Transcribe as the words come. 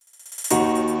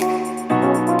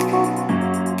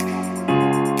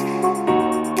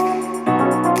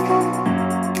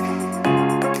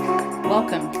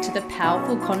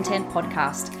Powerful Content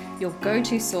Podcast, your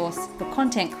go-to source for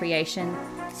content creation,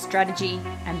 strategy,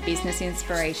 and business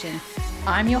inspiration.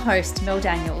 I'm your host, Mel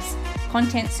Daniels,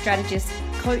 content strategist,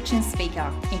 coach, and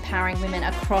speaker, empowering women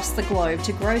across the globe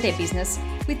to grow their business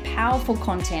with powerful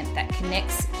content that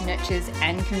connects, nurtures,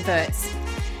 and converts.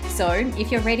 So,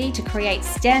 if you're ready to create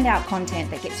standout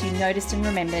content that gets you noticed and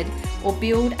remembered, or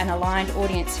build an aligned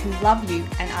audience who love you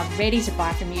and are ready to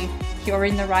buy from you, you're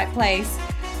in the right place.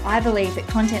 I believe that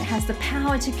content has the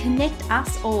power to connect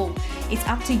us all. It's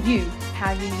up to you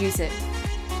how you use it.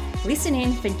 Listen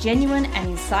in for genuine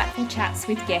and insightful chats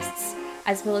with guests,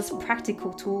 as well as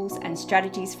practical tools and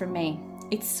strategies from me.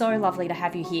 It's so lovely to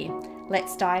have you here.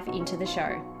 Let's dive into the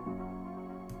show.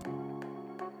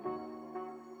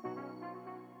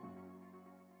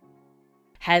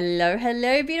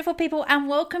 Hello, beautiful people, and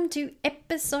welcome to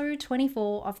episode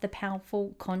 24 of the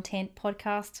Powerful Content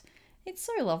Podcast. It's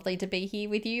so lovely to be here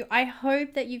with you. I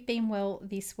hope that you've been well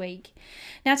this week.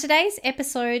 Now, today's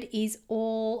episode is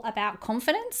all about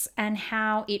confidence and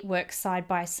how it works side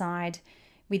by side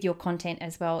with your content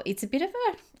as well. It's a bit of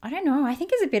I think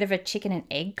it's a bit of a chicken and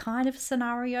egg kind of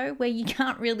scenario where you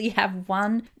can't really have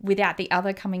one without the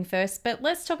other coming first. But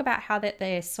let's talk about how that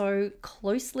they're so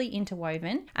closely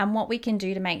interwoven and what we can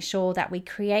do to make sure that we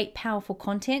create powerful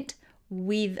content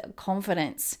with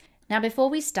confidence. Now,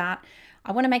 before we start,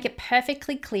 I want to make it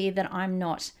perfectly clear that I'm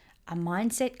not a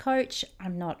mindset coach.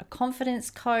 I'm not a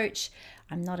confidence coach.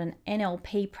 I'm not an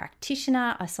NLP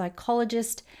practitioner, a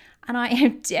psychologist, and I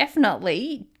am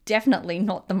definitely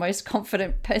not the most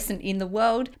confident person in the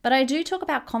world. But I do talk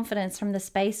about confidence from the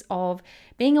space of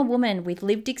being a woman with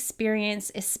lived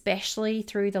experience, especially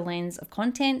through the lens of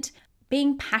content,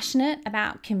 being passionate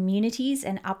about communities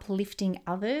and uplifting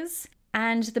others,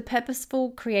 and the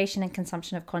purposeful creation and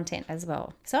consumption of content as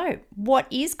well. So, what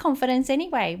is confidence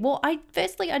anyway? Well, I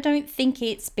don't think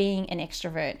it's being an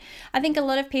extrovert. I think a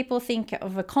lot of people think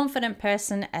of a confident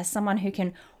person as someone who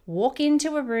can walk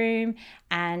into a room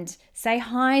and say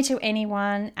hi to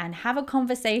anyone and have a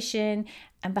conversation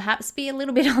and perhaps be a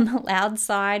little bit on the loud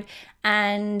side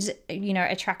and,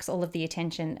 attracts all of the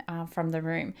attention from the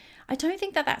room. I don't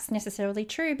think that that's necessarily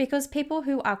true, because people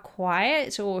who are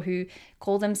quiet or who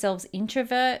call themselves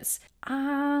introverts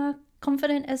are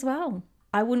confident as well.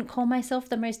 I wouldn't call myself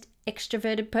the most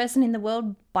extroverted person in the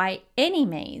world by any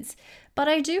means, but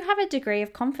I do have a degree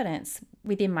of confidence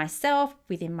within myself,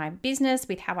 within my business,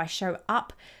 with how I show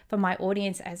up for my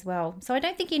audience as well. So I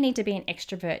don't think you need to be an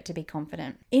extrovert to be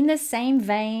confident. In the same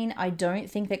vein, I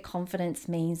don't think that confidence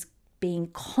means being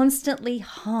constantly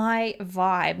high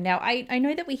vibe. Now, I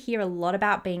know that we hear a lot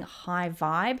about being high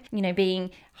vibe,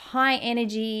 being high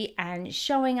energy and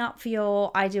showing up for your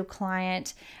ideal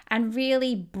client and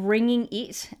really bringing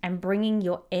it and bringing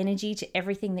your energy to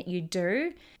everything that you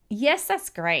do. Yes,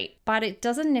 that's great, but it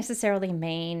doesn't necessarily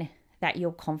mean that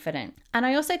you're confident. And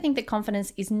I also think that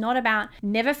confidence is not about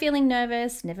never feeling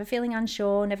nervous, never feeling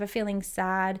unsure, never feeling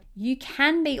sad. You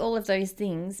can be all of those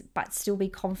things, but still be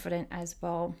confident as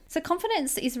well. So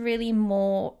confidence is really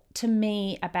more, to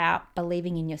me, about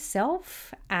believing in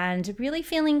yourself and really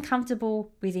feeling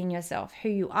comfortable within yourself, who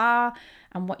you are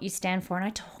and what you stand for. And I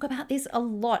talk about this a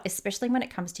lot, especially when it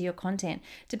comes to your content,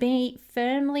 to be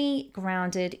firmly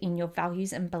grounded in your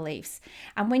values and beliefs.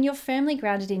 And when you're firmly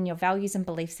grounded in your values and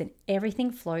beliefs, then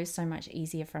everything flows so much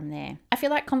easier from there. I feel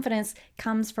like confidence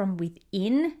comes from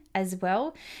within as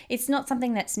well. It's not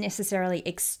something that's necessarily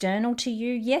external to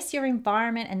you. Yes, your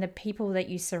environment and the people that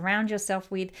you surround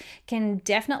yourself with can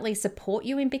definitely support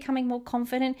you in becoming more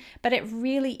confident, but it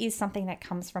really is something that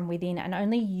comes from within, and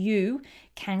only you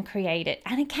can create it.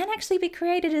 And it can actually be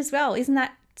created as well. Isn't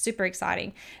that super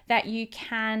exciting? That you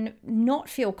can not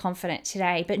feel confident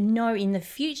today, but know in the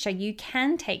future you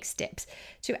can take steps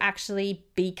to actually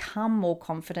become more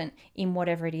confident in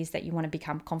whatever it is that you want to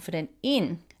become confident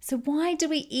in. So why do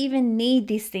we even need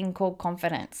this thing called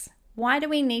confidence? Why do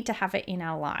we need to have it in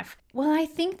our life? Well, I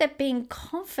think that being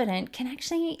confident can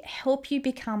actually help you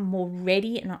become more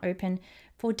ready and open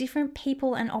for different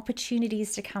people and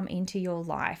opportunities to come into your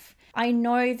life. I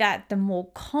know that the more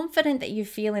confident that you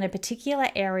feel in a particular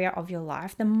area of your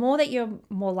life, the more that you're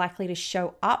more likely to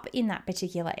show up in that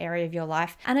particular area of your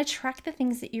life and attract the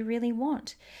things that you really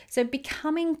want. So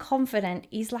becoming confident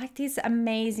is like this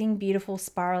amazing, beautiful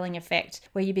spiraling effect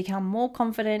where you become more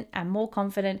confident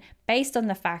based on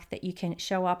the fact that you can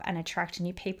show up and attract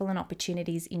new people and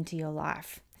opportunities into your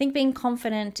life. think being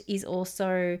confident is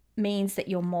also means that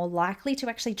you're more likely to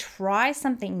actually try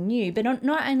something new, but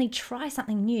not only try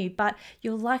something new, but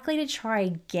you're likely to try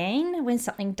again when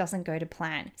something doesn't go to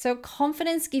plan. So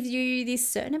confidence gives you this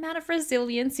certain amount of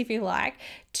resilience, if you like,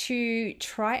 to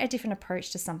try a different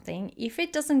approach to something if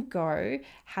it doesn't go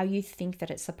how you think that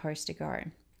it's supposed to go.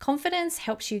 Confidence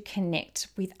helps you connect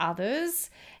with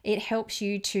others. It helps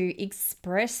you to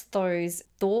express those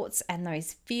thoughts and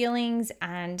those feelings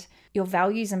and your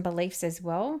values and beliefs as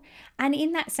well. And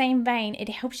in that same vein, it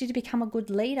helps you to become a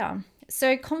good leader.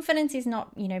 So confidence is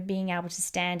not, being able to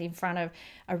stand in front of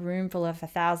a room full of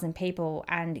 1,000 people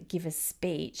and give a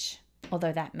speech,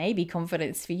 although that may be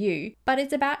confidence for you, but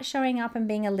it's about showing up and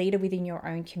being a leader within your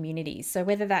own communities. So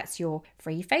whether that's your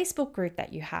free Facebook group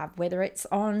that you have, whether it's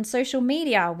on social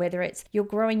media, whether it's you're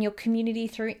growing your community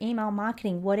through email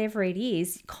marketing, whatever it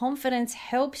is, confidence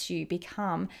helps you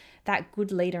become that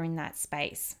good leader in that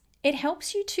space. It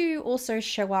helps you to also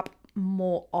show up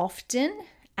more often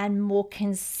and more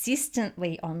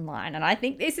consistently online. And I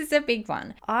think this is a big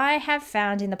one. I have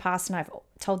found in the past, and I've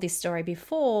told this story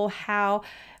before, how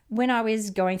when I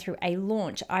was going through a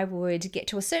launch, I would get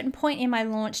to a certain point in my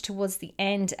launch towards the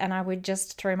end and I would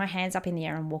just throw my hands up in the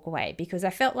air and walk away because I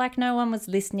felt like no one was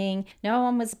listening, no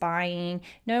one was buying,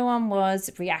 no one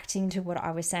was reacting to what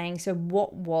I was saying. So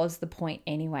what was the point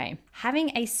anyway?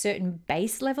 Having a certain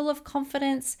base level of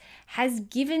confidence has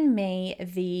given me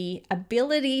the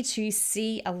ability to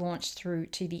see a launch through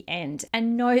to the end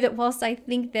and know that whilst I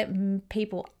think that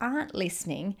people aren't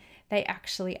listening, they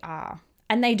actually are.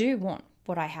 And they do want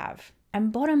what I have.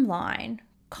 And bottom line,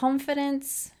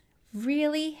 confidence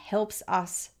really helps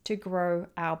us to grow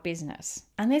our business.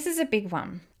 And this is a big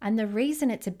one. And the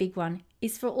reason it's a big one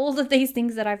is for all of these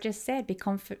things that I've just said,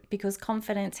 because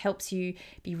confidence helps you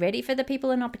be ready for the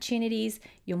people and opportunities.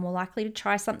 You're more likely to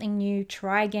try something new,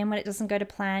 try again when it doesn't go to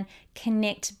plan,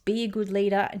 connect, be a good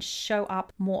leader, and show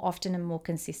up more often and more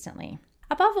consistently.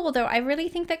 Above all, though, I really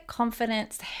think that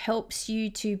confidence helps you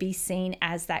to be seen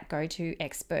as that go-to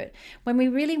expert. When we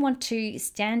really want to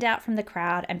stand out from the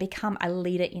crowd and become a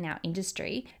leader in our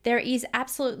industry, there is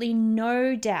absolutely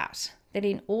no doubt that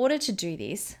in order to do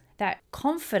this, that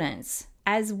confidence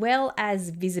as well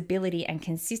as visibility and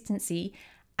consistency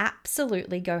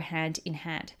absolutely go hand in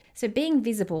hand. So being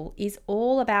visible is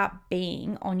all about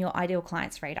being on your ideal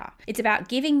client's radar. It's about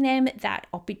giving them that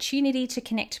opportunity to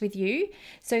connect with you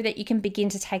so that you can begin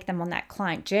to take them on that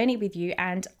client journey with you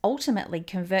and ultimately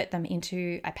convert them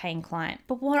into a paying client.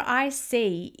 But what I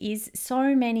see is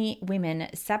so many women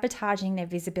sabotaging their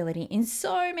visibility in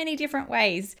so many different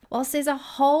ways. Whilst there's a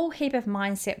whole heap of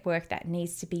mindset work that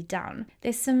needs to be done,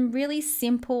 there's some really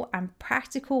simple and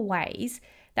practical ways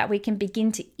that we can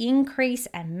begin to increase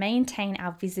and maintain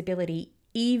our visibility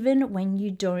even when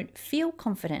you don't feel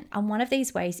confident. And one of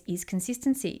these ways is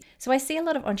consistency. So I see a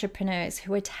lot of entrepreneurs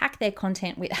who attack their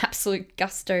content with absolute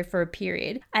gusto for a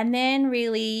period and then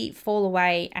really fall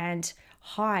away and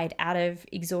hide out of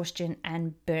exhaustion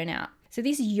and burnout. So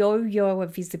this yo-yo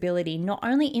of visibility not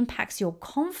only impacts your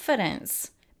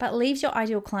confidence, but leaves your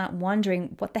ideal client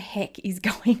wondering what the heck is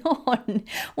going on.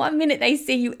 One minute they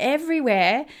see you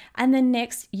everywhere and the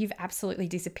next you've absolutely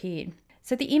disappeared.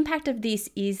 So the impact of this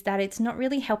is that it's not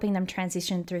really helping them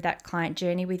transition through that client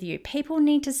journey with you. People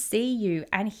need to see you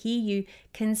and hear you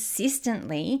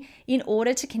consistently in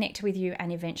order to connect with you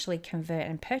and eventually convert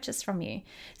and purchase from you.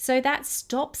 So that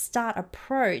stop-start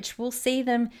approach will see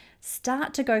them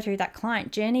start to go through that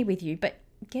client journey with you, but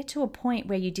get to a point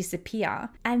where you disappear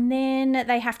and then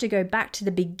they have to go back to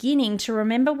the beginning to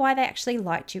remember why they actually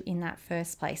liked you in that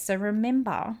first place. So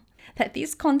remember that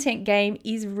this content game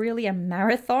is really a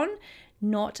marathon,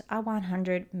 not a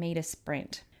 100-meter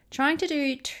sprint. Trying to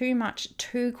do too much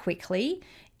too quickly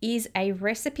is a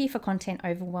recipe for content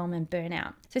overwhelm and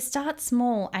burnout. So start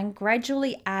small and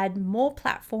gradually add more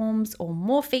platforms or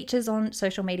more features on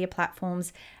social media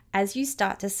platforms as you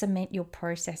start to cement your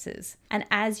processes and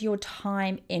as your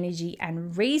time, energy,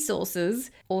 and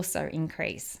resources also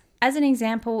increase. As an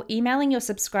example, emailing your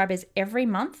subscribers every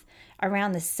month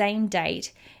around the same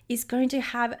date is going to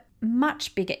have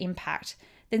much bigger impact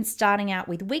than starting out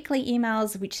with weekly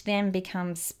emails, which then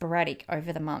become sporadic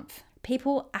over the month.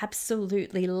 People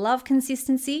absolutely love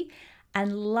consistency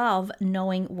and love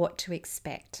knowing what to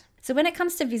expect. So when it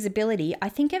comes to visibility, I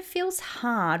think it feels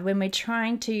hard when we're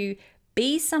trying to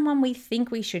be someone we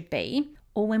think we should be,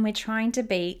 or when we're trying to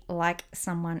be like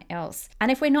someone else. And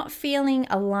if we're not feeling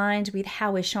aligned with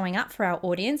how we're showing up for our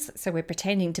audience, so we're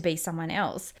pretending to be someone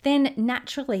else, then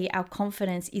naturally our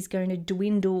confidence is going to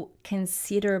dwindle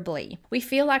considerably. We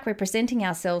feel like we're presenting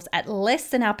ourselves at less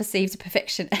than our perceived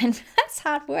perfection, and that's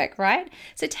hard work, right?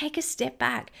 So take a step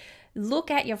back.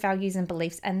 Look at your values and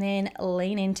beliefs and then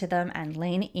lean into them and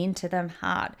lean into them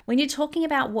hard. When you're talking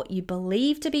about what you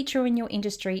believe to be true in your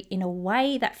industry in a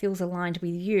way that feels aligned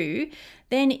with you,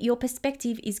 then your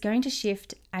perspective is going to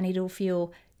shift and it'll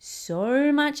feel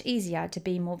so much easier to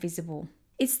be more visible.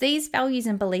 It's these values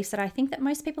and beliefs that I think that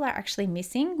most people are actually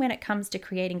missing when it comes to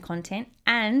creating content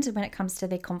and when it comes to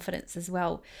their confidence as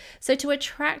well. So to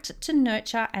attract, to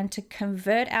nurture, and to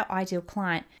convert our ideal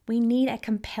client, we need a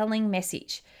compelling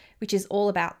message, which is all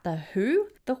about the who,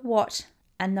 the what,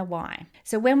 and the why.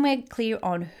 So when we're clear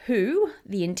on who,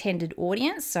 the intended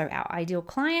audience, so our ideal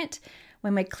client,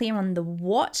 when we're clear on the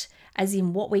what, as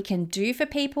in what we can do for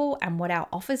people and what our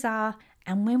offers are,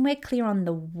 and when we're clear on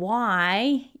the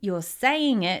why you're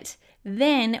saying it,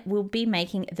 then we'll be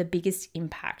making the biggest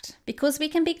impact, because we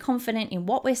can be confident in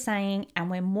what we're saying and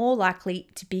we're more likely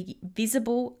to be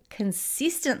visible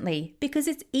consistently because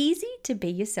it's easy to be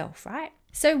yourself, right?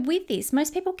 So with this,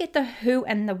 most people get the who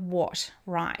and the what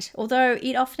right, although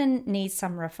it often needs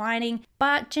some refining,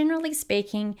 but generally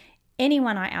speaking,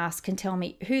 anyone I ask can tell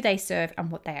me who they serve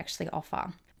and what they actually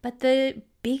offer. But the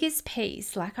biggest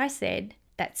piece, like I said,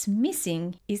 that's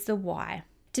missing is the why.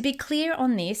 To be clear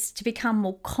on this, to become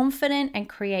more confident and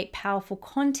create powerful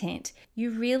content, you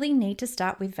really need to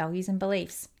start with values and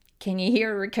beliefs. Can you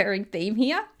hear a recurring theme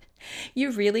here?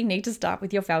 You really need to start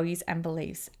with your values and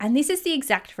beliefs. And this is the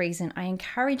exact reason I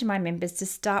encourage my members to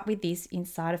start with this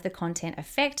inside of the Content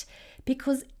Effect,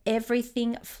 because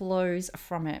everything flows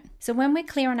from it. So when we're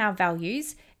clear on our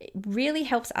values, it really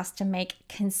helps us to make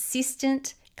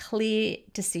consistent, clear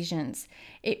decisions.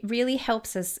 It really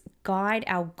helps us guide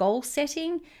our goal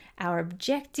setting, our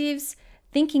objectives,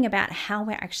 thinking about how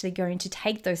we're actually going to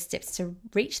take those steps to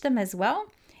reach them as well.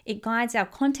 It guides our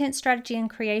content strategy and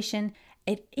creation.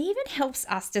 It even helps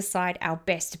us decide our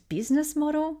best business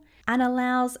model and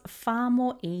allows far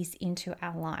more ease into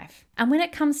our life. And when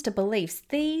it comes to beliefs,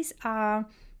 these are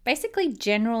basically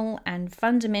general and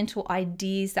fundamental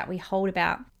ideas that we hold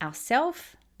about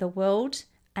ourselves, the world,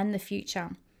 and the future.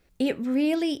 It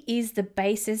really is the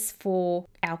basis for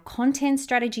our content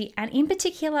strategy, and in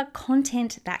particular,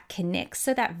 content that connects.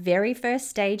 So that very first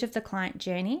stage of the client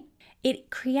journey, it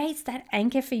creates that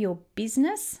anchor for your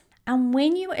business. And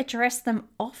when you address them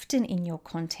often in your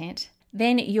content,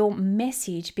 then your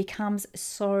message becomes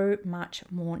so much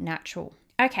more natural.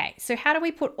 Okay, so how do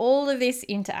we put all of this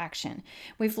into action?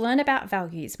 We've learned about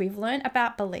values, we've learned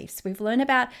about beliefs, we've learned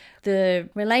about the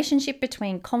relationship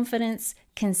between confidence,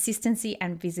 consistency,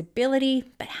 and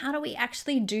visibility, but how do we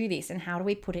actually do this and how do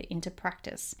we put it into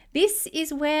practice? This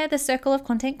is where the circle of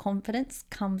content confidence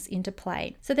comes into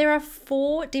play. So there are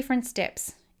 4 different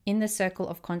steps in the circle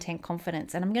of content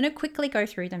confidence, and I'm going to quickly go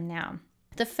through them now.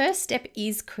 The first step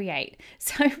is create.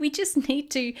 So we just need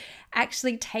to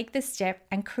actually take the step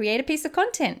and create a piece of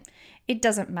content. It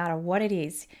doesn't matter what it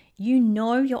is. You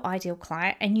know your ideal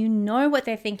client and you know what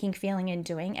they're thinking, feeling, and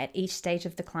doing at each stage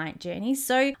of the client journey.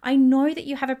 So I know that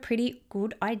you have a pretty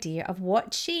good idea of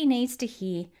what she needs to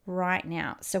hear right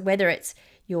now. So whether it's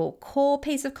your core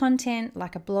piece of content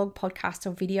like a blog, podcast,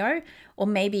 or video, or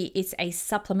maybe it's a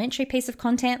supplementary piece of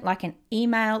content like an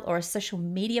email or a social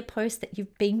media post that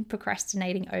you've been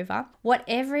procrastinating over,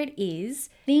 whatever it is,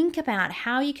 think about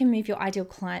how you can move your ideal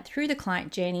client through the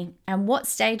client journey and what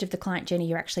stage of the client journey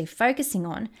you're actually focusing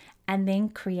on, and then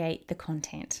create the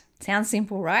content. Sounds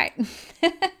simple, right?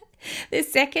 The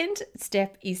second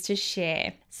step is to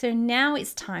share. So now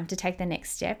it's time to take the next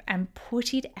step and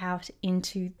put it out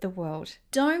into the world.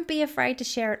 Don't be afraid to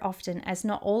share it often, as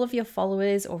not all of your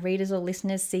followers or readers or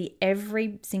listeners see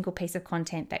every single piece of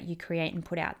content that you create and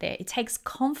put out there. It takes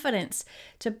confidence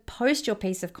to post your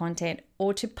piece of content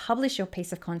or to publish your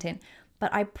piece of content,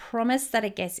 but I promise that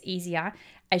it gets easier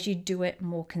as you do it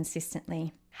more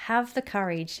consistently. Have the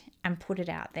courage and put it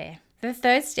out there. The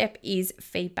third step is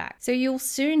feedback. So you'll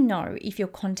soon know if your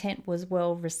content was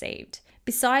well received.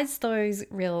 Besides those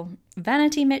real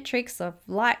vanity metrics of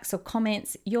likes or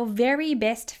comments, your very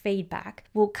best feedback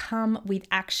will come with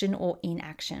action or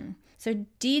inaction. So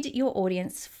did your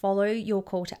audience follow your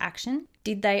call to action?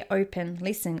 Did they open,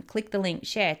 listen, click the link,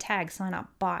 share, tag, sign up,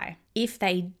 buy? If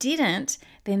they didn't,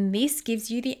 then this gives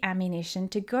you the ammunition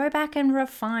to go back and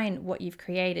refine what you've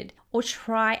created or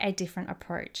try a different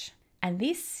approach. And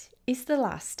this is the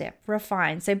last step,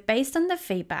 refine. So based on the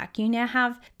feedback, you now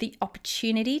have the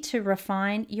opportunity to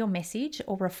refine your message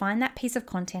or refine that piece of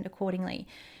content accordingly.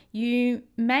 You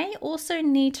may also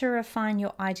need to refine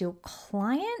your ideal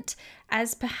client,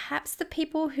 as perhaps the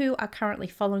people who are currently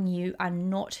following you are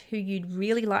not who you'd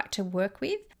really like to work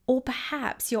with, or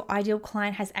perhaps your ideal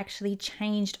client has actually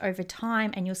changed over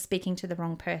time and you're speaking to the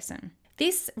wrong person.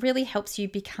 This really helps you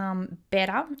become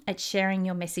better at sharing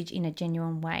your message in a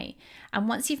genuine way. And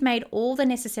once you've made all the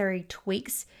necessary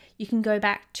tweaks, you can go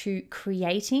back to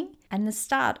creating and the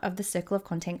start of the circle of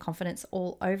content confidence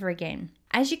all over again.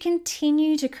 As you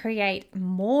continue to create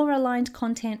more aligned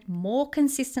content more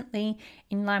consistently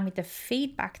in line with the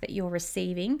feedback that you're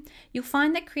receiving, you'll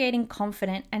find that creating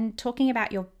confident and talking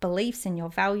about your beliefs and your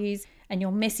values and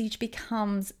your message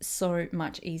becomes so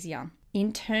much easier.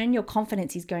 In turn, your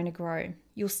confidence is going to grow.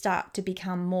 You'll start to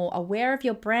become more aware of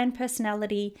your brand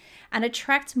personality and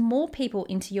attract more people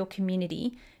into your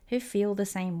community who feel the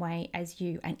same way as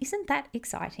you. And isn't that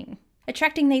exciting?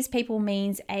 Attracting these people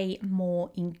means a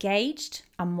more engaged,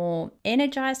 a more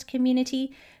energized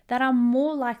community that are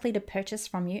more likely to purchase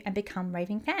from you and become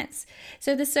raving fans.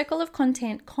 So the circle of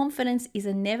content confidence is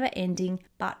a never-ending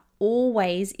but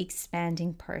always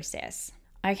expanding process.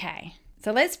 Okay,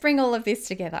 so let's bring all of this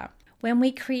together. When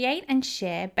we create and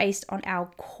share based on our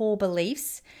core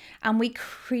beliefs and we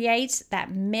create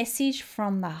that message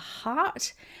from the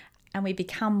heart and we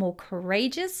become more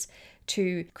courageous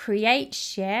to create,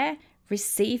 share,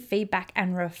 receive feedback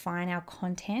and refine our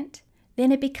content,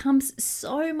 then it becomes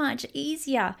so much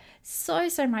easier, so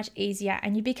much easier,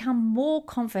 and you become more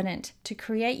confident to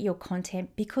create your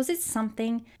content because it's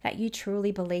something that you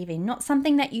truly believe in, not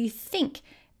something that you think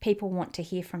people want to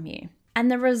hear from you. And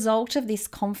the result of this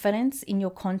confidence in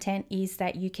your content is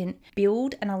that you can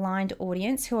build an aligned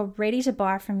audience who are ready to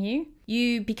buy from you.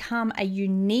 You become a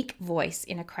unique voice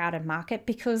in a crowded market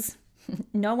because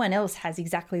no one else has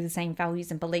exactly the same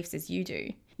values and beliefs as you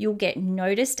do. You'll get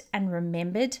noticed and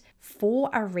remembered for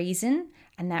a reason,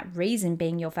 and that reason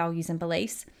being your values and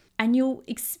beliefs. And you'll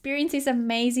experience this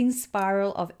amazing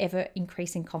spiral of ever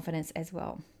increasing confidence as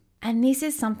well. And this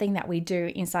is something that we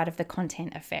do inside of the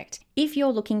Content Effect. If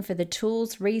you're looking for the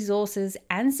tools, resources,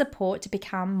 and support to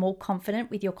become more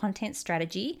confident with your content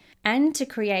strategy and to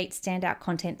create standout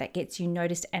content that gets you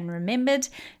noticed and remembered,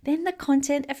 then the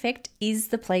Content Effect is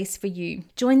the place for you.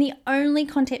 Join the only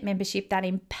content membership that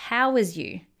empowers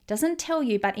you, doesn't tell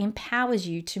you, but empowers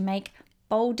you to make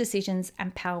bold decisions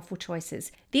and powerful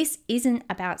choices. This isn't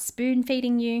about spoon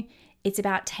feeding you. It's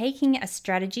about taking a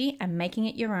strategy and making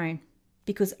it your own.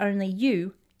 Because only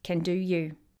you can do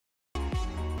you.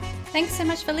 Thanks so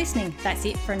much for listening. That's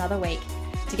it for another week.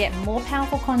 To get more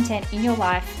powerful content in your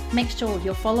life, make sure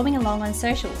you're following along on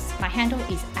socials. My handle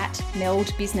is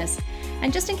 @meldbusiness.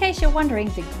 And just in case you're wondering,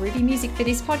 the groovy music for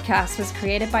this podcast was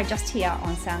created by Just Here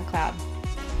on SoundCloud.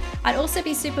 I'd also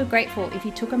be super grateful if you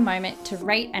took a moment to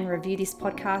rate and review this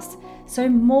podcast so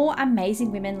more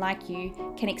amazing women like you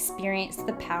can experience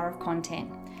the power of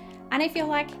content. And if you're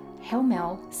like, hell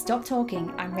Mel, stop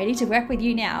talking, I'm ready to work with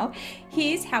you now,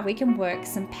 here's how we can work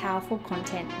some powerful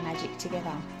content magic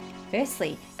together.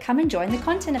 Firstly, come and join the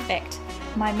Content Effect,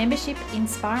 my membership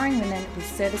inspiring women with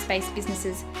service-based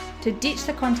businesses to ditch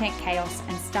the content chaos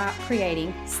and start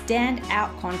creating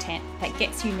stand-out content that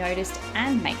gets you noticed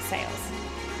and makes sales.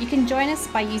 You can join us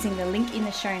by using the link in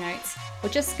the show notes or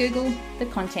just Google the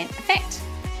Content Effect.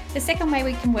 The second way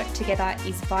we can work together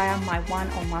is via my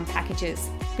one-on-one packages.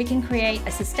 We can create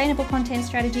a sustainable content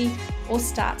strategy or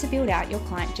start to build out your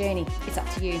client journey. It's up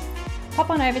to you. Hop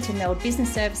on over to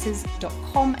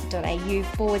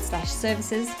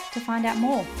meldbusinessservices.com.au/services to find out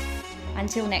more.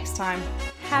 Until next time,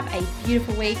 have a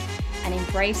beautiful week and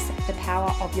embrace the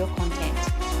power of your content.